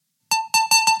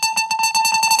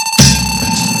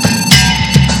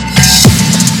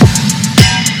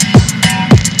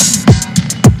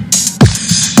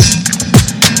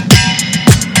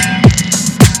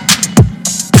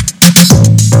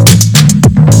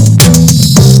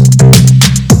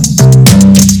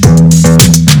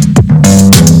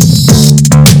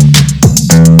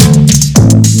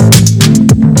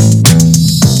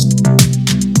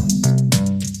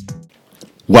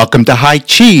Welcome to High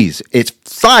Cheese. It's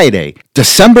Friday,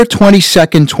 December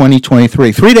 22nd,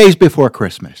 2023, 3 days before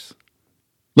Christmas.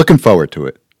 Looking forward to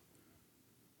it.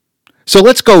 So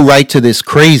let's go right to this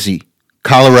crazy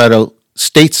Colorado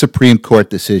State Supreme Court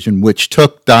decision, which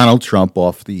took Donald Trump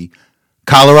off the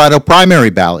Colorado primary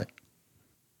ballot.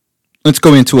 Let's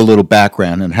go into a little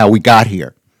background on how we got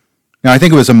here. Now, I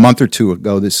think it was a month or two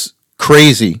ago, this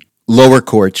crazy lower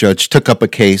court judge took up a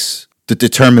case to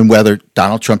determine whether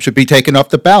Donald Trump should be taken off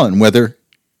the ballot and whether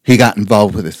he got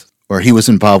involved with it or he was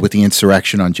involved with the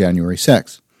insurrection on January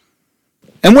 6th.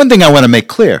 And one thing I want to make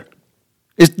clear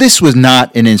is this was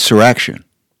not an insurrection.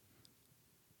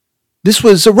 This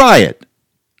was a riot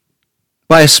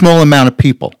by a small amount of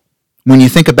people. When you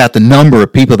think about the number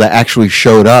of people that actually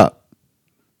showed up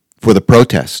for the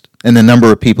protest and the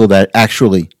number of people that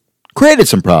actually created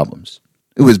some problems,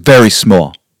 it was very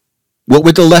small. What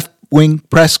would the left-wing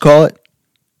press call it?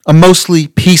 A mostly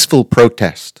peaceful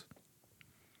protest.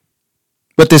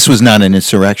 But this was not an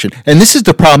insurrection. And this is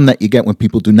the problem that you get when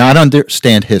people do not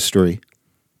understand history.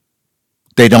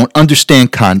 They don't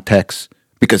understand context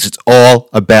because it's all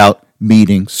about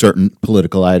meeting certain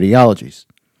political ideologies.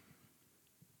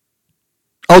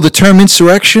 Oh, the term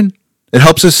insurrection, it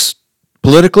helps us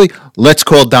politically. Let's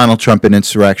call Donald Trump an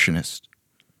insurrectionist.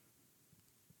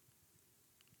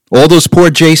 All those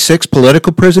poor J6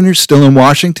 political prisoners still in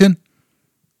Washington,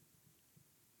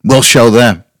 we'll show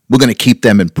them. We're going to keep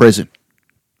them in prison.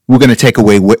 We're going to take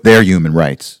away their human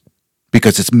rights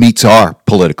because it meets our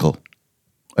political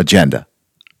agenda.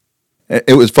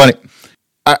 It was funny.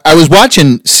 I was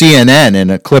watching CNN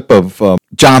and a clip of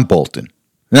John Bolton.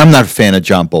 And I'm not a fan of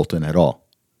John Bolton at all.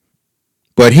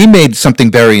 But he made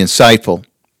something very insightful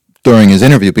during his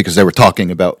interview because they were talking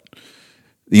about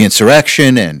the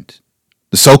insurrection and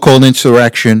the so-called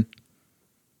insurrection.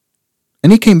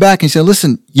 And he came back and he said,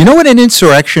 listen, you know what an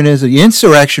insurrection is? The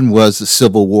insurrection was the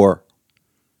Civil War,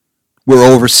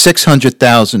 where over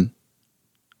 600,000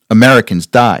 Americans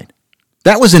died.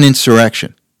 That was an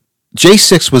insurrection.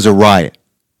 J6 was a riot.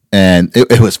 And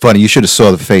it was funny. You should have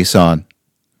saw the face on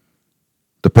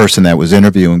the person that was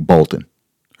interviewing Bolton.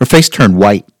 Her face turned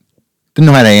white. Didn't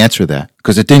know how to answer that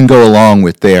because it didn't go along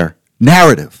with their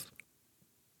narrative.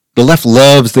 The left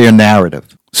loves their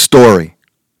narrative, story.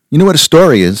 You know what a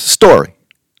story is? A story.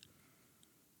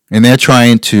 And they're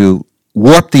trying to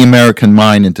warp the American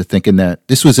mind into thinking that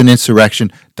this was an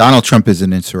insurrection, Donald Trump is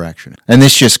an insurrection. And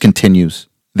this just continues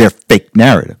their fake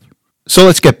narrative. So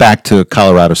let's get back to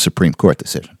Colorado Supreme Court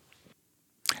decision.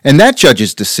 And that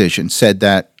judge's decision said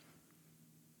that,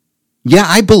 yeah,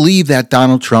 I believe that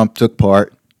Donald Trump took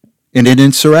part in an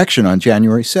insurrection on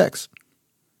January 6th.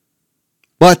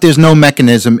 But there's no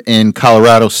mechanism in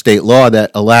Colorado state law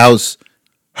that allows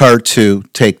her to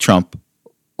take Trump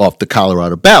off the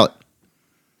Colorado ballot.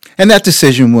 And that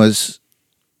decision was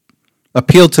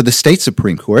appealed to the state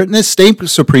Supreme Court. And the state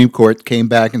Supreme Court came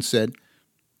back and said,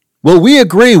 well, we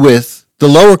agree with the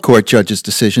lower court judge's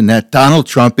decision that Donald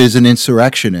Trump is an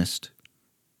insurrectionist,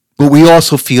 but we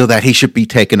also feel that he should be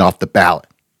taken off the ballot.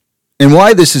 And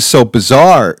why this is so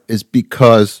bizarre is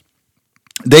because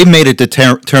they made a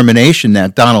determination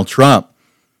that Donald Trump,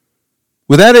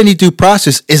 without any due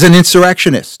process, is an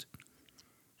insurrectionist.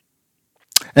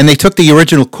 And they took the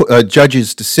original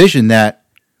judge's decision that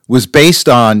was based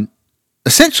on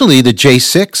essentially the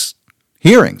J6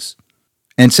 hearings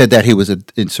and said that he was an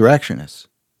insurrectionist,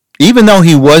 even though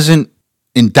he wasn't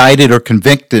indicted or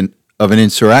convicted of an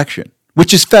insurrection,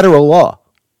 which is federal law.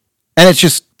 And it's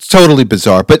just totally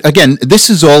bizarre. But again, this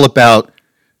is all about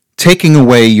taking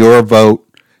away your vote,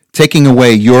 taking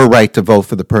away your right to vote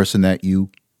for the person that you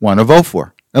want to vote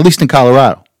for, at least in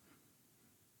Colorado.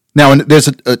 Now, there's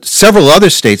several other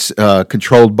states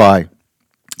controlled by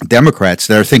Democrats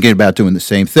that are thinking about doing the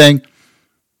same thing.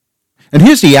 And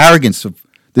here's the arrogance of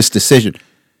this decision.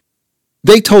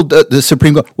 They told the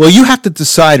Supreme Court, well, you have to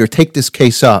decide or take this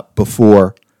case up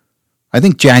before, I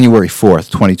think, January 4th,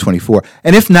 2024.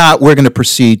 And if not, we're going to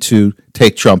proceed to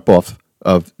take Trump off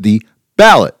of the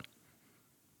ballot.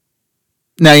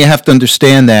 Now, you have to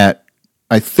understand that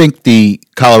I think the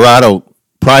Colorado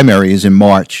primary is in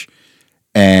March,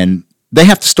 and they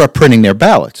have to start printing their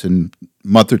ballots in a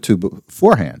month or two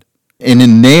beforehand. And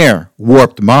in their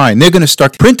warped mind, they're going to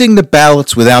start printing the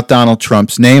ballots without Donald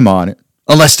Trump's name on it,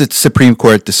 unless the Supreme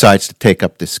Court decides to take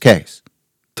up this case.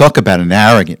 Talk about an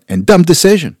arrogant and dumb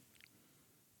decision.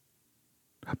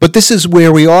 But this is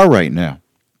where we are right now,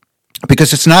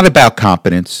 because it's not about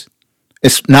competence.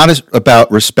 It's not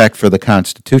about respect for the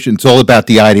Constitution. It's all about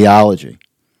the ideology.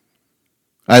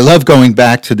 I love going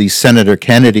back to these Senator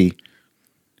Kennedy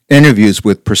interviews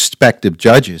with prospective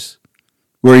judges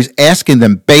where he's asking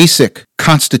them basic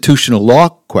constitutional law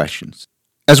questions,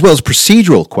 as well as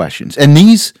procedural questions. And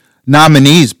these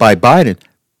nominees by Biden,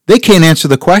 they can't answer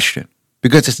the question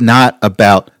because it's not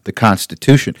about the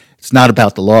Constitution. It's not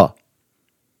about the law.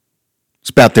 It's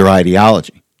about their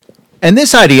ideology. And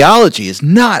this ideology is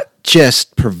not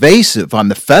just pervasive on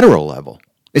the federal level.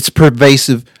 It's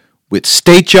pervasive with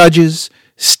state judges,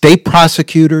 state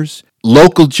prosecutors,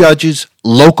 local judges,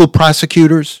 local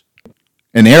prosecutors.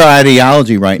 And their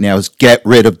ideology right now is get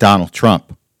rid of Donald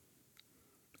Trump.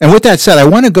 And with that said, I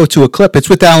want to go to a clip. It's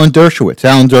with Alan Dershowitz.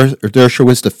 Alan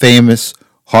Dershowitz, the famous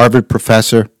Harvard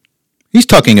professor, he's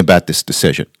talking about this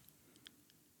decision.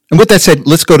 And with that said,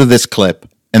 let's go to this clip,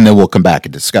 and then we'll come back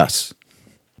and discuss.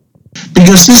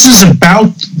 Because this is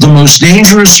about the most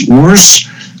dangerous, worst,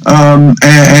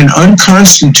 and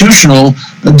unconstitutional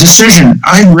decision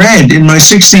I read in my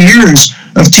 60 years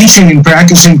of teaching and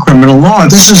practicing criminal law.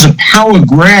 This is a power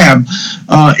grab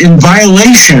in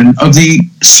violation of the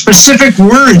specific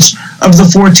words of the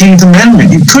 14th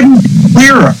Amendment. You couldn't be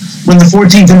clearer when the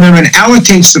 14th Amendment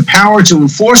allocates the power to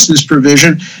enforce this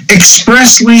provision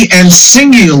expressly and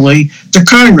singularly to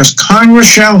Congress. Congress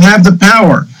shall have the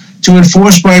power to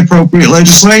enforce by appropriate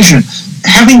legislation.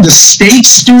 Having the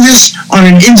states do this on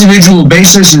an individual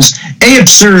basis is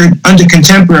absurd under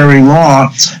contemporary law,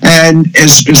 and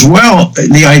as well,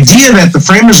 the idea that the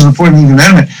framers of the 14th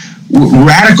Amendment,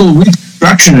 radical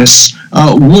Reconstructionists,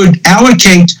 would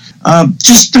allocate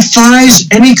just defies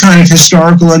any kind of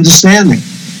historical understanding.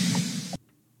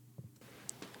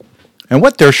 And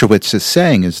what Dershowitz is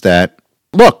saying is that,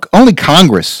 look, only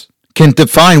Congress can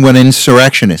define what an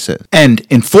insurrectionist is and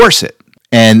enforce it.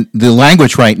 And the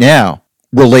language right now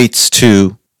relates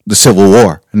to the Civil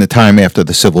War and the time after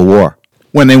the Civil War,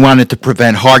 when they wanted to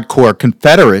prevent hardcore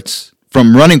Confederates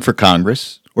from running for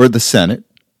Congress or the Senate.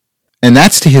 And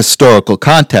that's the historical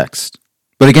context.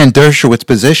 But again, Dershowitz's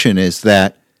position is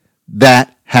that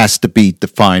that has to be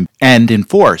defined and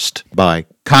enforced by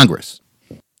Congress,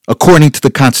 according to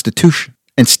the Constitution.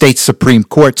 And state Supreme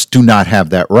Courts do not have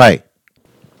that right.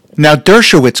 Now,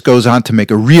 Dershowitz goes on to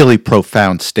make a really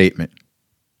profound statement.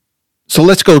 So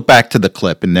let's go back to the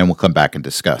clip, and then we'll come back and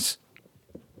discuss.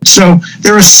 So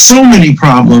there are so many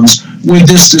problems with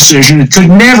this decision. It could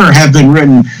never have been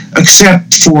written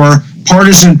except for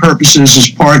partisan purposes as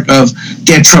part of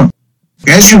Get Trump.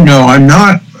 As you know, I'm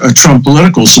not a Trump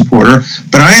political supporter,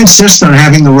 but I insist on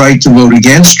having the right to vote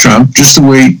against Trump, just the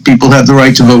way people have the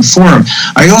right to vote for him.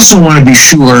 I also want to be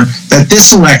sure that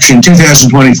this election,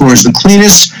 2024, is the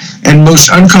cleanest and most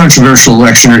uncontroversial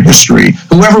election in history.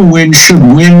 Whoever wins should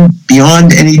win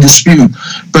beyond any dispute.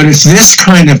 But if this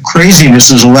kind of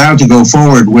craziness is allowed to go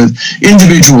forward with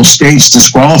individual states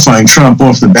disqualifying Trump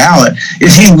off the ballot,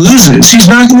 if he loses, he's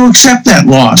not going to accept that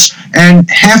loss. And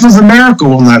half of America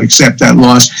will not accept that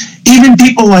loss. Even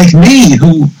people like me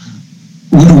who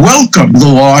would welcome the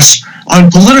loss on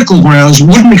political grounds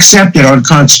wouldn't accept it on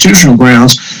constitutional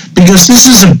grounds, because this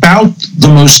is about the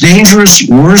most dangerous,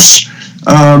 worst,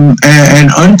 and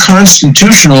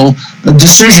unconstitutional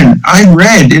decision I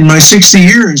read in my 60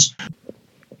 years.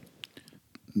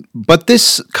 But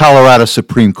this Colorado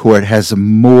Supreme Court has a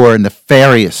more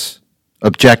nefarious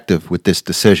objective with this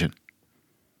decision.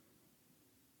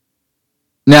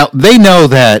 Now, they know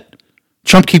that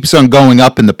Trump keeps on going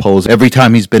up in the polls every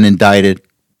time he's been indicted,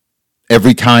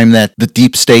 every time that the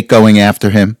deep state going after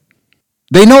him.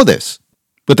 They know this,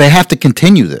 but they have to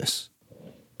continue this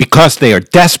because they are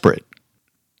desperate,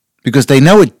 because they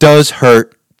know it does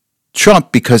hurt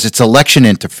Trump because it's election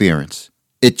interference.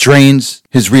 It drains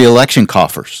his re-election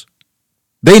coffers.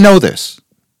 They know this,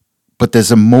 but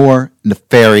there's a more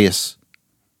nefarious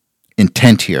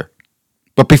intent here.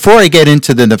 But before I get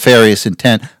into the nefarious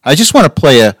intent, I just want to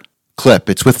play a clip.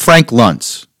 It's with Frank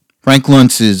Luntz. Frank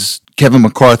Luntz is Kevin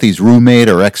McCarthy's roommate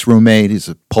or ex-roommate. He's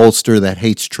a pollster that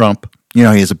hates Trump. You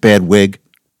know, he has a bad wig,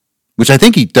 which I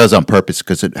think he does on purpose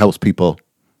because it helps people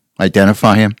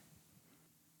identify him.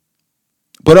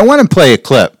 But I want to play a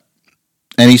clip,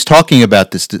 and he's talking about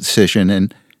this decision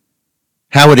and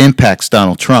how it impacts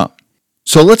Donald Trump.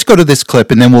 So let's go to this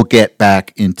clip, and then we'll get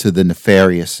back into the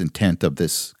nefarious intent of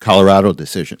this Colorado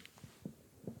decision.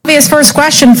 Obvious first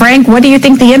question, Frank, what do you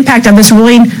think the impact of this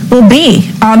ruling will be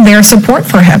on their support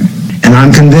for him? And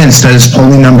I'm convinced that his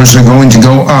polling numbers are going to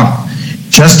go up.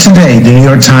 Just today, the New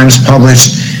York Times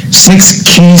published 6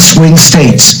 key swing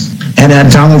states and had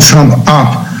Donald Trump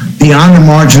up beyond the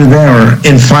margin of error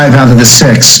in 5 out of the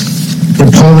 6. The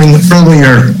polling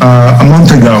earlier, a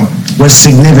month ago, was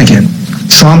significant.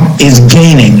 Trump is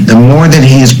gaining. The more that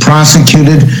he is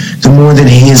prosecuted, the more that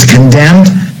he is condemned,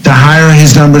 the higher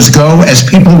his numbers go as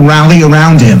people rally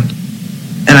around him.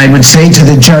 And I would say to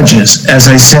the judges, as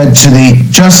I said to the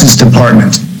Justice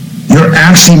Department, you're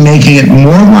actually making it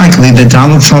more likely that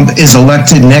Donald Trump is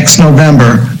elected next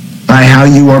November by how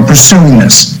you are pursuing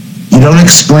this. You don't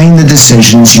explain the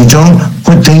decisions. You don't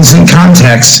put things in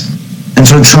context. And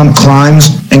so Trump climbs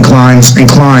and climbs and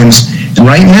climbs. And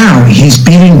right now, he's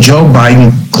beating Joe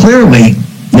Biden clearly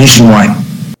nationwide.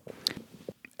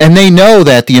 And they know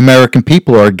that the American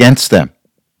people are against them.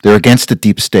 They're against the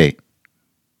deep state.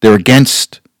 They're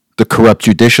against the corrupt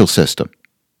judicial system.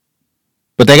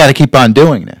 But they got to keep on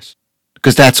doing this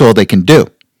because that's all they can do.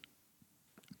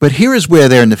 But here is where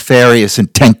their nefarious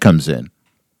intent comes in.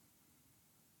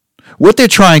 What they're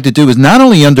trying to do is not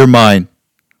only undermine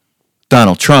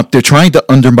Donald Trump, they're trying to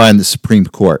undermine the Supreme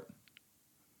Court.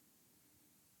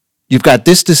 You've got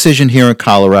this decision here in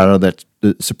Colorado that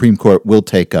the Supreme Court will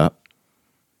take up.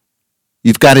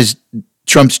 You've got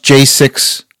Trump's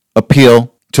J6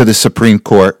 appeal to the Supreme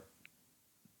Court.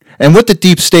 And what the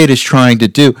deep state is trying to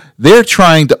do, they're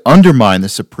trying to undermine the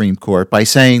Supreme Court by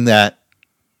saying that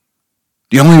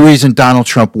the only reason Donald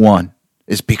Trump won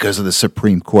is because of the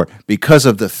Supreme Court, because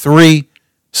of the 3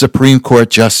 Supreme Court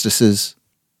justices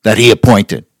that he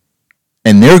appointed.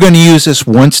 And they're going to use this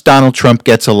once Donald Trump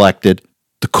gets elected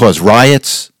to cause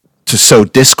riots, to sow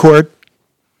discord.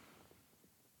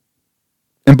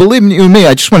 And believe you me,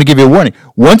 I just want to give you a warning.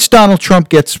 Once Donald Trump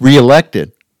gets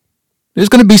reelected, there's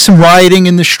going to be some rioting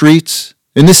in the streets,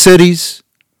 in the cities,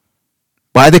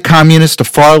 by the communists, the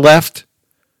far left,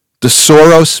 the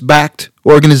Soros-backed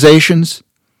organizations.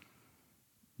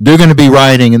 They're going to be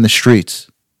rioting in the streets.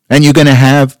 And you're going to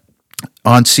have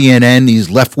on CNN these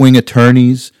left-wing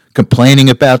attorneys complaining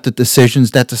about the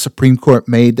decisions that the Supreme Court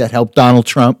made that helped Donald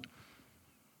Trump.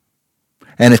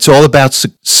 And it's all about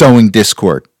sowing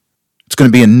discord. It's going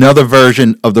to be another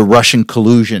version of the Russian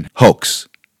collusion hoax.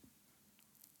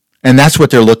 And that's what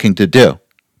they're looking to do.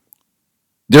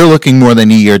 They're looking more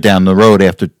than a year down the road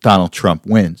after Donald Trump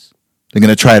wins. They're going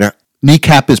to try to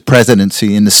kneecap his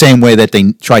presidency in the same way that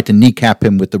they tried to kneecap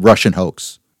him with the Russian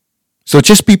hoax. So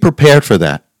just be prepared for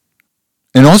that.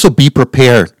 And also be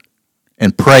prepared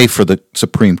and pray for the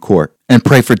Supreme Court and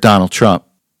pray for Donald Trump.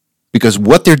 Because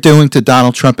what they're doing to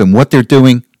Donald Trump and what they're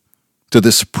doing to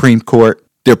the Supreme Court,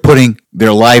 they're putting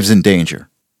their lives in danger.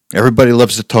 Everybody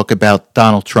loves to talk about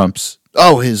Donald Trump's,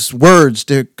 his words,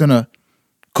 they're going to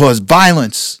cause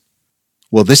violence.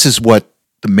 Well, this is what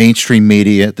the mainstream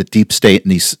media, the deep state,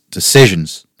 and these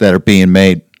decisions that are being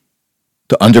made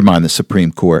to undermine the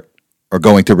Supreme Court are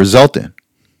going to result in.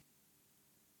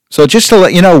 So just to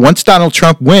let you know, once Donald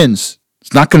Trump wins,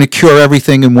 it's not going to cure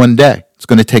everything in one day. It's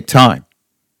going to take time.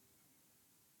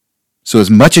 So as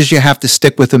much as you have to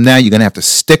stick with him now, you're going to have to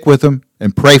stick with him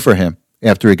and pray for him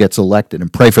after he gets elected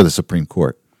and pray for the Supreme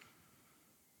Court.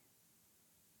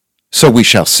 So we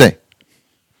shall see.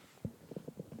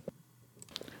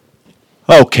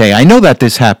 Okay, I know that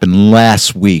this happened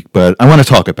last week, but I want to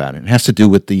talk about it. It has to do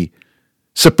with the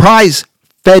surprise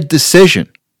Fed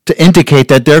decision to indicate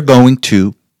that they're going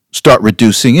to start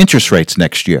reducing interest rates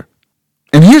next year.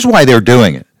 And here's why they're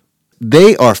doing it.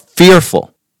 They are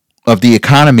fearful of the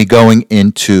economy going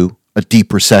into a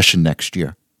deep recession next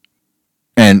year.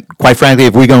 And quite frankly,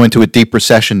 if we go into a deep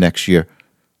recession next year,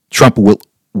 Trump will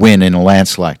win in a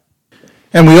landslide.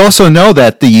 And we also know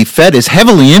that the Fed is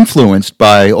heavily influenced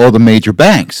by all the major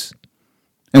banks.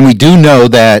 And we do know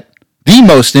that the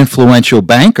most influential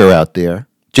banker out there,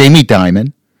 Jamie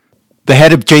Dimon, the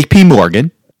head of J.P.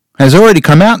 Morgan, has already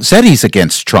come out and said he's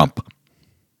against Trump.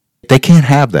 They can't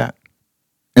have that.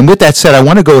 And with that said, I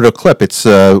want to go to a clip. It's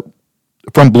from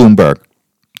Bloomberg.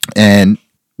 And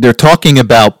they're talking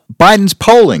about Biden's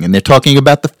polling, and they're talking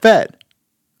about the Fed.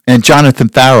 And Jonathan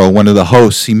Farrow, one of the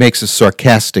hosts, he makes a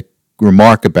sarcastic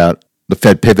remark about the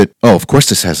Fed pivot. Oh, of course,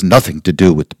 this has nothing to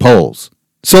do with the polls.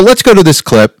 So let's go to this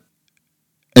clip,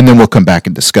 and then we'll come back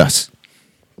and discuss.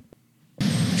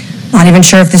 Not even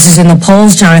sure if this is in the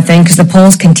polls, Jonathan, because the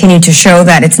polls continue to show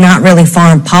that it's not really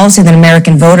foreign policy that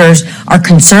American voters are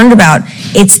concerned about.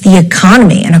 It's the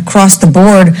economy, and across the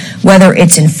board, whether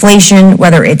it's inflation,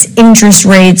 whether it's interest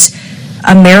rates,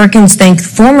 Americans think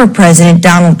former President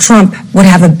Donald Trump would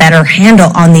have a better handle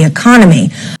on the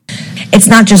economy. It's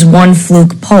not just one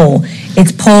fluke poll.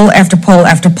 It's poll after poll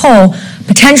after poll.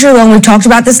 Potentially, when we talked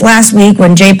about this last week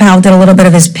when Jay Powell did a little bit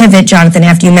of his pivot, Jonathan,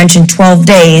 after you mentioned 12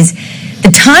 days, the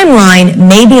timeline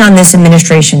may be on this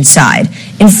administration's side.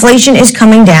 Inflation is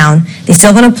coming down. They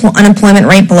still have an unemployment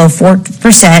rate below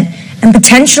 4%, and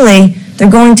potentially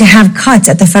they're going to have cuts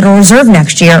at the Federal Reserve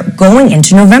next year going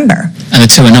into November. And the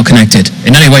two are not connected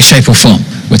in any way, shape, or form,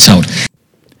 we're told.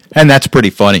 And that's pretty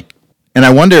funny. And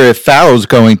I wonder if Farrow's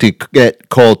going to get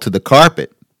called to the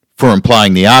carpet for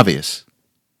implying the obvious.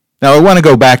 Now, I want to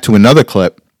go back to another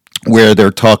clip where they're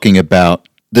talking about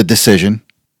the decision.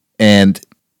 And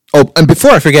before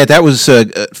I forget, that was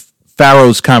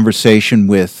Farrow's conversation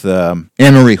with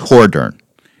Anne-Marie Hordern.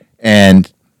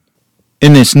 And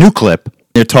in this new clip,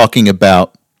 they're talking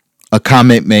about a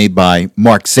comment made by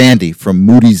Mark Zandi from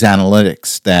Moody's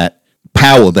Analytics that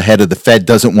Powell, the head of the Fed,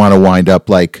 doesn't want to wind up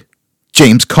like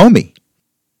James Comey.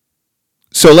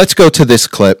 So let's go to this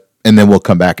clip, and then we'll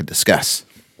come back and discuss.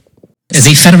 The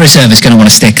Federal Reserve is going to want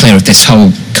to stay clear of this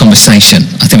whole conversation.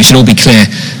 I think we should all be clear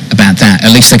about that.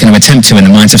 At least they're going to attempt to in the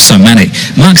minds of so many.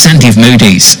 Mark Zandi of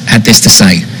Moody's had this to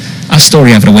say. Our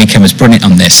story over the weekend was brilliant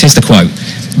on this. Here's the quote.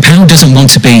 Powell doesn't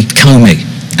want to be Comey.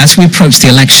 As we approach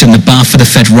the election, the bar for the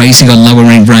Fed raising or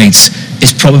lowering rates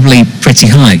is probably pretty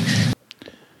high.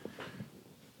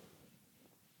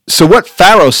 So what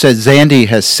Farrow says Zandi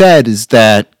has said is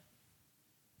that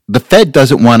the Fed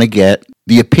doesn't want to get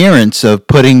the appearance of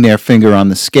putting their finger on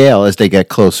the scale as they get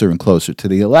closer and closer to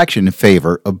the election in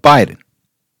favor of Biden.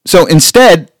 So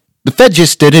instead, the Fed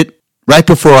just did it right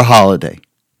before a holiday,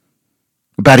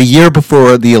 about a year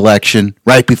before the election,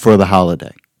 right before the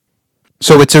holiday.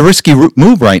 So it's a risky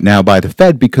move right now by the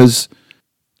Fed because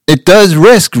it does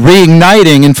risk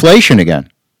reigniting inflation again.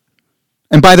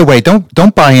 And by the way,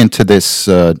 don't buy into this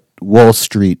Wall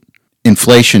Street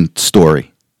inflation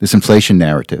story, this inflation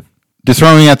narrative. They're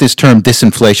throwing out this term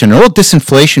disinflation. And all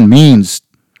disinflation means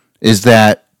is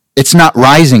that it's not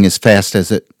rising as fast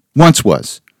as it once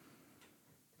was.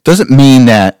 Doesn't mean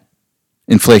that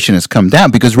inflation has come down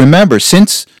because remember,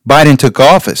 since Biden took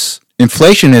office,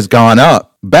 inflation has gone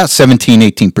up about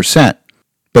 18%.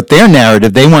 But their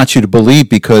narrative, they want you to believe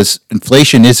because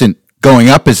inflation isn't going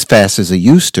up as fast as it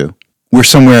used to. We're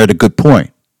somewhere at a good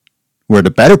point. We're at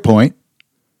a better point.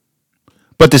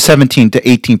 But the 17 to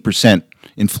 18%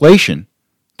 inflation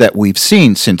that we've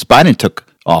seen since Biden took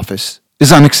office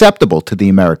is unacceptable to the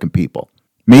American people.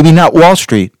 Maybe not Wall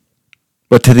Street,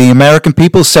 but to the American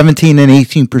people, 17 and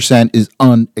 18% is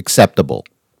unacceptable.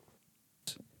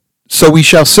 So we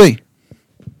shall see.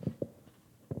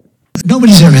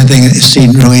 Nobody's ever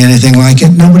seen really anything like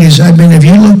it. If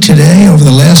you look today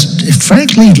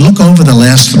look over the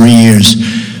last 3 years,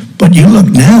 but you look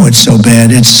now, it's so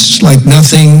bad. It's like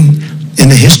nothing in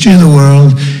the history of the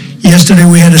world. Yesterday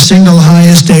we had a single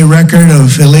highest day record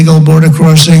of illegal border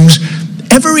crossings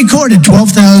ever recorded,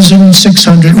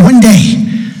 12,600, one day.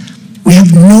 We have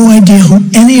no idea who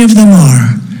any of them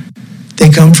are.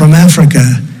 They come from Africa.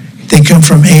 They come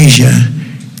from Asia.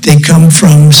 They come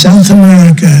from South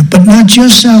America, but not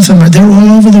just South America. They're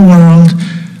all over the world.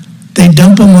 They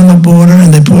dump them on the border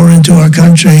and they pour into our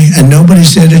country, and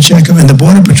nobody's there to check them. And the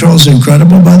Border Patrol is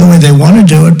incredible, by the way. They want to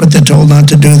do it, but they're told not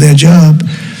to do their job.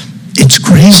 It's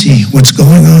crazy what's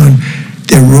going on.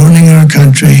 They're ruining our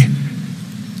country,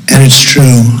 and it's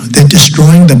true. They're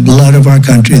destroying the blood of our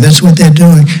country. That's what they're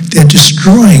doing. They're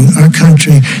destroying our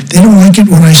country. They don't like it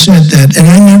when I said that, and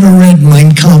I never read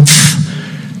Mein Kampf.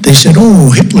 They said,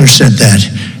 oh, Hitler said that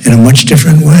in a much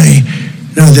different way.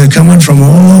 No, they're coming from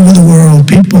all over the world,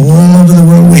 people all over the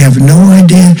world. We have no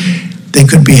idea. They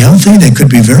could be healthy. They could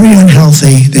be very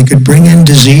unhealthy. They could bring in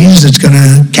disease that's going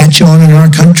to catch on in our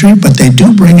country, but they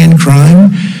do bring in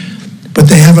crime. But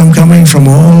they have them coming from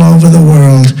all over the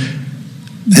world,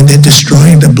 and they're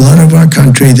destroying the blood of our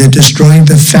country. They're destroying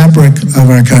the fabric of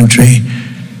our country.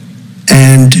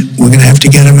 And we're going to have to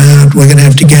get them out. We're going to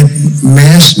have to get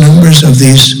mass numbers of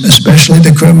these, especially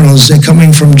the criminals. They're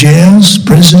coming from jails,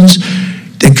 prisons.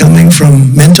 They're coming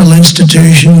from mental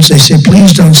institutions. They say,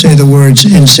 please don't say the words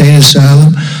insane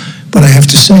asylum. But I have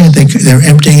to say it. They're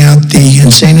emptying out the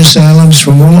insane asylums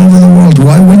from all over the world.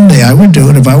 Why wouldn't they? I would do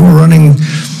it if I were running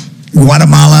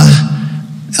Guatemala,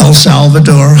 El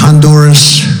Salvador,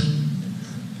 Honduras,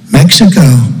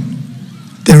 Mexico.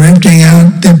 They're emptying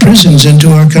out their prisons into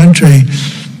our country.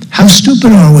 How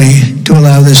stupid are we to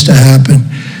allow this to happen?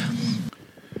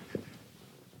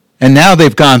 And now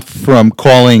they've gone from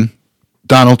calling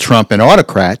Donald Trump an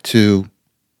autocrat to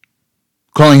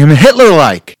calling him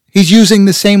Hitler-like. He's using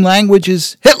the same language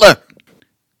as Hitler.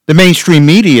 The mainstream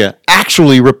media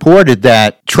actually reported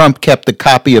that Trump kept a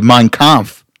copy of Mein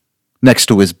Kampf next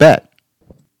to his bed.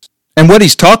 And what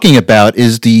he's talking about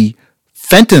is the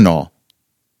fentanyl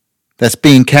that's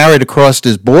being carried across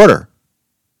his border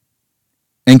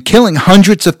and killing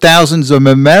hundreds of thousands of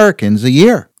Americans a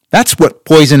year. That's what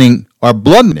poisoning our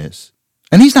blood is.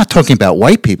 And he's not talking about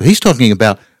white people. He's talking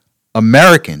about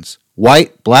Americans,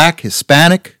 white, black,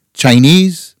 Hispanic,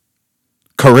 Chinese,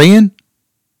 Korean,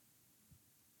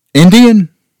 Indian.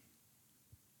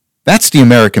 That's the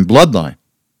American bloodline.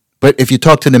 But if you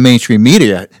talk to the mainstream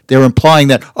media, they're implying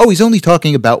that, oh, he's only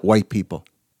talking about white people,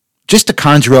 just to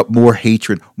conjure up more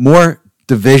hatred, more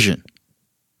division.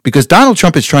 Because Donald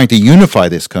Trump is trying to unify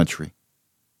this country.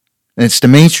 And it's the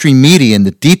mainstream media and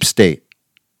the deep state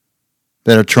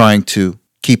that are trying to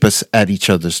keep us at each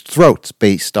other's throats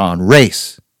based on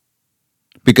race.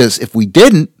 Because if we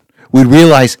didn't, we'd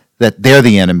realize that they're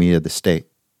the enemy of the state.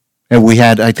 And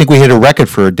I think we hit a record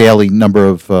for a daily number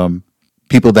of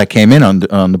people that came in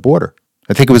on the border.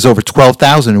 I think it was over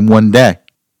 12,000 in one day.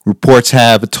 Reports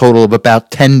have a total of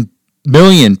about 10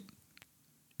 million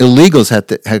illegals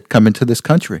had come into this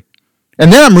country.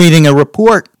 And then I'm reading a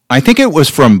report, I think it was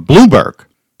from Bloomberg,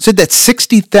 said that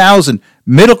 60,000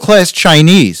 middle-class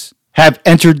Chinese have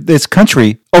entered this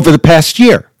country over the past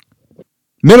year.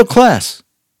 Middle class,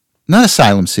 not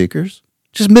asylum seekers,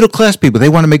 just middle-class people. They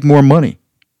want to make more money.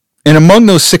 And among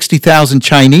those 60,000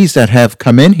 Chinese that have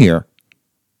come in here,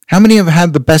 how many have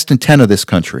had the best intent of this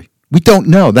country? We don't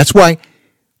know. That's why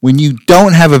when you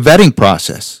don't have a vetting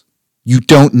process, you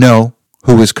don't know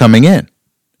who is coming in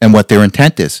and what their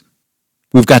intent is.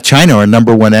 We've got China, our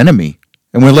number one enemy,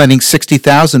 and we're letting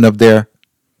 60,000 of their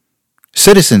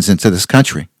citizens into this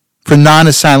country for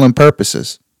non-asylum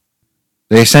purposes.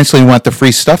 They essentially want the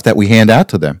free stuff that we hand out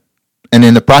to them. And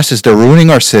in the process, they're ruining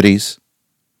our cities.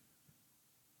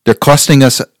 They're costing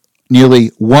us nearly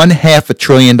 $500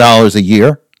 billion a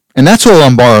year. And that's all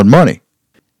on borrowed money.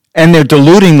 And they're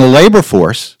diluting the labor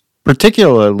force,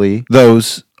 particularly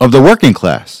those of the working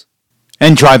class,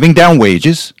 and driving down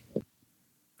wages.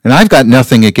 And I've got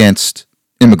nothing against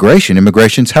immigration.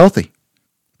 Immigration's healthy.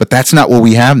 But that's not what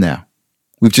we have now.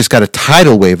 We've just got a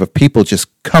tidal wave of people just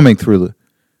coming through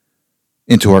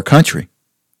into our country.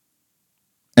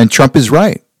 And Trump is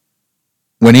right.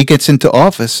 When he gets into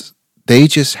office, they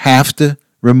just have to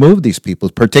remove these people.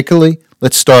 Particularly,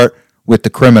 let's start with the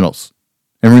criminals.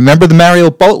 And remember the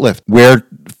Mariel boat lift where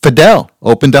Fidel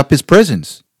opened up his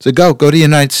prisons. Said, go to the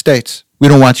United States. We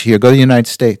don't want you here. Go to the United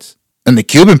States. And the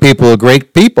Cuban people are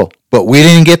great people, but we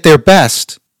didn't get their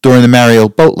best during the Mariel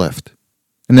boat lift.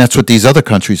 And that's what these other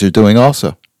countries are doing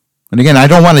also. And again, I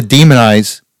don't want to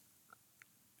demonize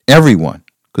everyone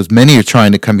because many are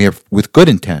trying to come here with good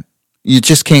intent. You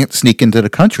just can't sneak into the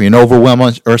country and overwhelm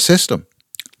our system.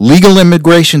 Legal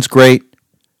immigration's great.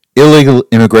 Illegal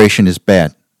immigration is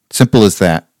bad. Simple as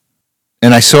that.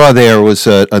 And I saw there was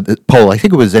a poll. I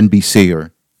think it was NBC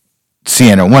or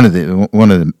CNN,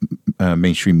 one of the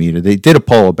mainstream media. They did a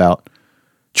poll about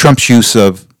Trump's use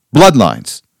of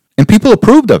bloodlines, and people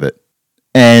approved of it.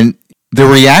 And the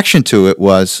reaction to it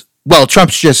was, well,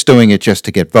 Trump's just doing it just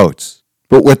to get votes.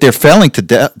 But what they're failing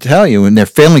to tell you, and they're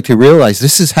failing to realize,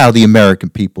 this is how the American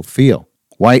people feel.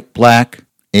 White, black,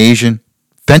 Asian.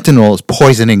 Fentanyl is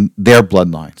poisoning their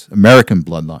bloodlines, American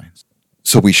bloodlines.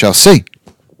 So we shall see.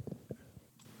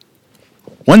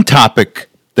 One topic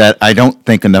that I don't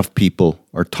think enough people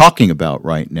are talking about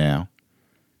right now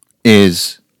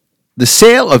is the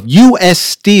sale of U.S.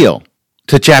 steel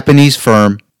to Japanese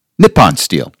firm Nippon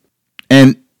Steel.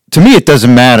 And to me, it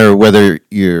doesn't matter whether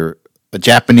you're a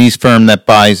Japanese firm that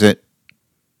buys it,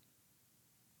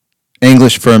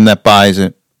 English firm that buys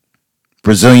it,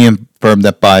 Brazilian firm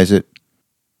that buys it.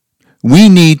 We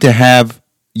need to have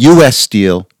U.S.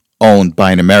 steel owned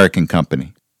by an American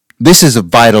company. This is a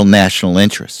vital national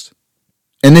interest.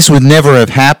 And this would never have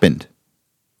happened.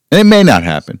 And it may not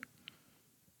happen.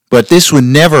 But this would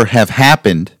never have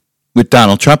happened with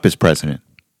Donald Trump as president.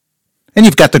 And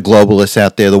you've got the globalists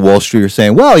out there, the Wall Street, are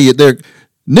saying, well,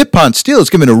 Nippon Steel is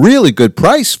giving a really good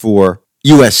price for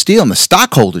U.S. steel, and the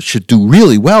stockholders should do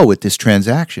really well with this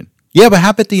transaction. Yeah, but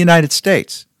how about the United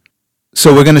States?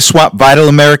 So we're going to swap vital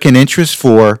American interests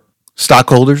for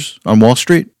stockholders on Wall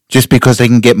Street just because they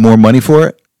can get more money for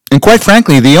it? And quite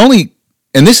frankly,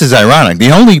 and this is ironic,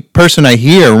 the only person I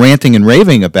hear ranting and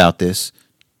raving about this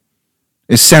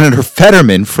is Senator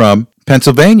Fetterman from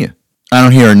Pennsylvania. I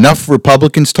don't hear enough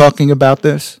Republicans talking about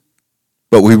this,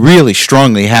 but we really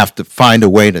strongly have to find a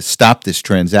way to stop this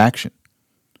transaction.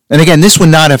 And again, this would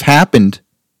not have happened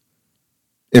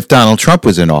if Donald Trump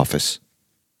was in office.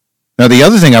 Now, the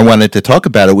other thing I wanted to talk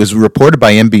about, it was reported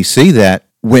by NBC that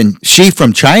when Xi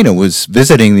from China was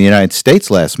visiting the United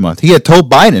States last month, he had told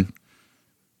Biden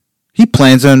he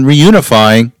plans on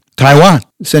reunifying Taiwan,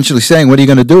 essentially saying, what are you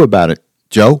going to do about it,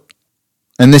 Joe?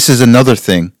 And this is another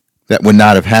thing that would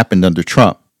not have happened under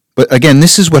Trump. But again,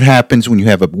 this is what happens when you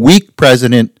have a weak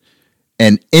president,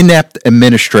 an inept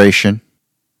administration,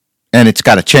 and it's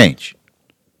got to change.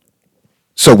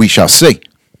 So we shall see.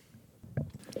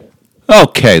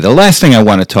 Okay, the last thing I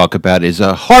want to talk about is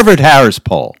a Harvard-Harris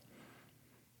poll.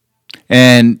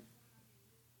 And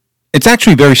It's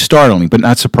actually very startling, but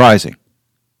not surprising.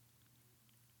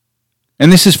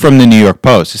 And this is from the New York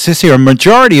Post. It says here, a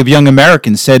majority of young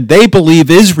Americans said they believe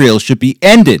Israel should be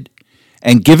ended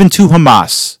and given to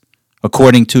Hamas,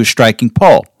 according to a striking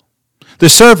poll. The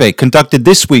survey conducted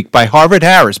this week by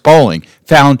Harvard-Harris Polling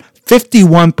found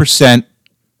 51%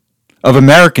 of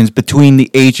Americans between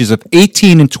the ages of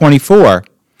 18 and 24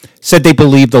 said they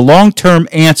believed the long-term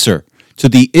answer to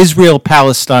the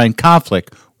Israel-Palestine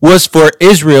conflict was for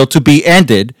Israel to be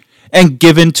ended and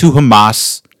given to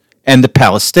Hamas and the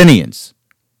Palestinians.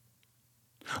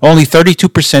 Only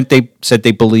 32% said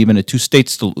they believe in a two-state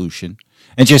solution,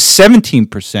 and just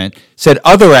 17% said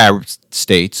other Arab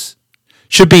states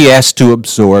should be asked to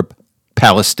absorb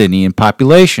Palestinian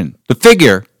population. The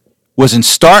figure was in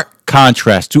stark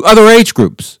contrast to other age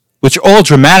groups, which all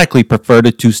dramatically preferred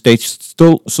a two-state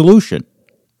solution.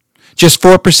 Just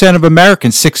 4% of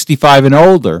Americans 65 and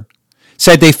older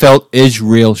said they felt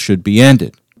Israel should be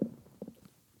ended.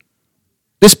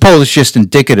 This poll is just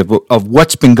indicative of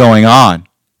what's been going on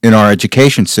in our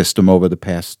education system over the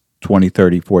past 20,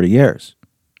 30, 40 years.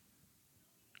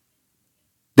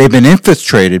 They've been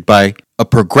infiltrated by a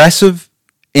progressive,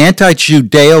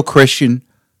 anti-Judeo-Christian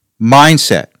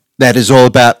mindset that is all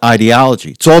about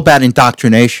ideology. It's all about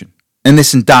indoctrination. And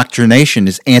this indoctrination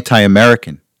is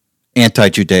anti-American,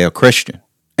 anti-Judeo-Christian.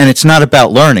 And it's not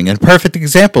about learning. And a perfect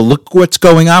example, look what's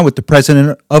going on with the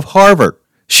president of Harvard.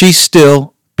 She's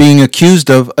still being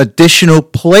accused of additional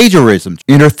plagiarism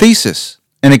in her thesis.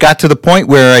 And it got to the point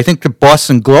where I think the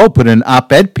Boston Globe put an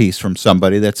op-ed piece from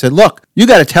somebody that said, look, you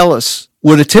got to tell us,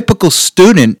 would a typical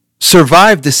student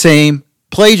survive the same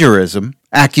plagiarism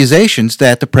accusations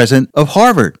that the president of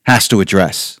Harvard has to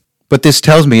address? But this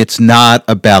tells me it's not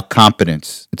about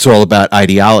competence. It's all about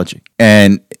ideology.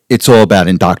 And it's all about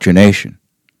indoctrination.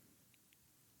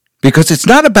 Because it's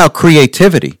not about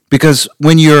creativity. Because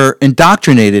when you're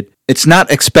indoctrinated, it's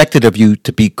not expected of you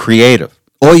to be creative.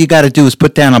 All you got to do is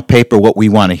put down on paper what we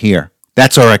want to hear.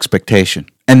 That's our expectation.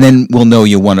 And then we'll know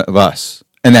you're one of us.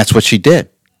 And that's what she did.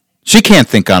 She can't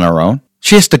think on her own.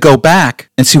 She has to go back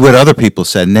and see what other people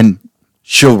said, and then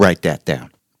she'll write that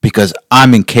down. Because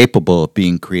I'm incapable of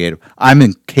being creative. I'm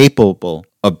incapable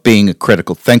of being a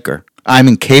critical thinker. I'm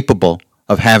incapable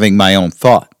of having my own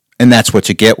thought. And that's what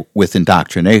you get with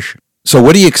indoctrination. So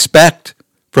what do you expect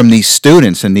from these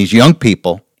students and these young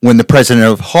people when the president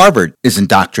of Harvard is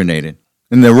indoctrinated?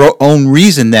 And the own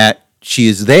reason that she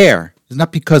is there is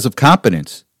not because of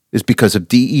competence, it's because of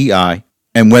DEI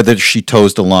and whether she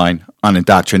toes the line on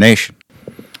indoctrination.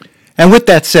 And with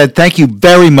that said, thank you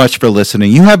very much for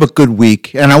listening. You have a good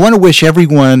week, and I want to wish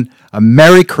everyone a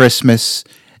Merry Christmas,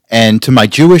 and to my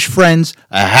Jewish friends,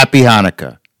 a Happy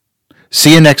Hanukkah.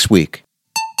 See you next week.